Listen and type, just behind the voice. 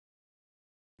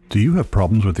Do you have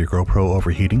problems with your GoPro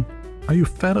overheating? Are you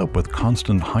fed up with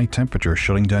constant high temperature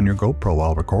shutting down your GoPro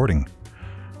while recording?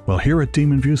 Well, here at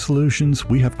DemonView Solutions,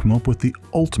 we have come up with the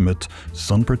ultimate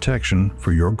sun protection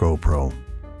for your GoPro.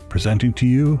 Presenting to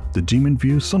you the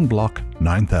DemonView SunBlock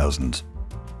 9000.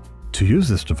 To use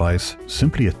this device,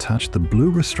 simply attach the blue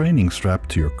restraining strap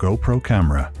to your GoPro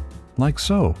camera, like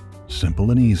so,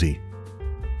 simple and easy.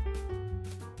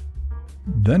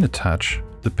 Then attach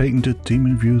the patented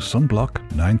DemonView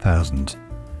SunBlock 9000.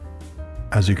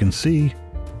 As you can see,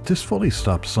 this fully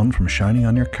stops sun from shining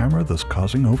on your camera, thus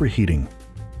causing overheating,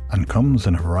 and comes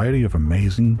in a variety of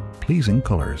amazing, pleasing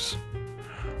colors.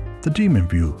 The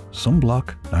DemonView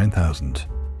SunBlock 9000.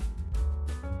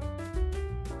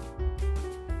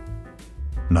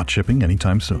 Not shipping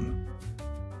anytime soon.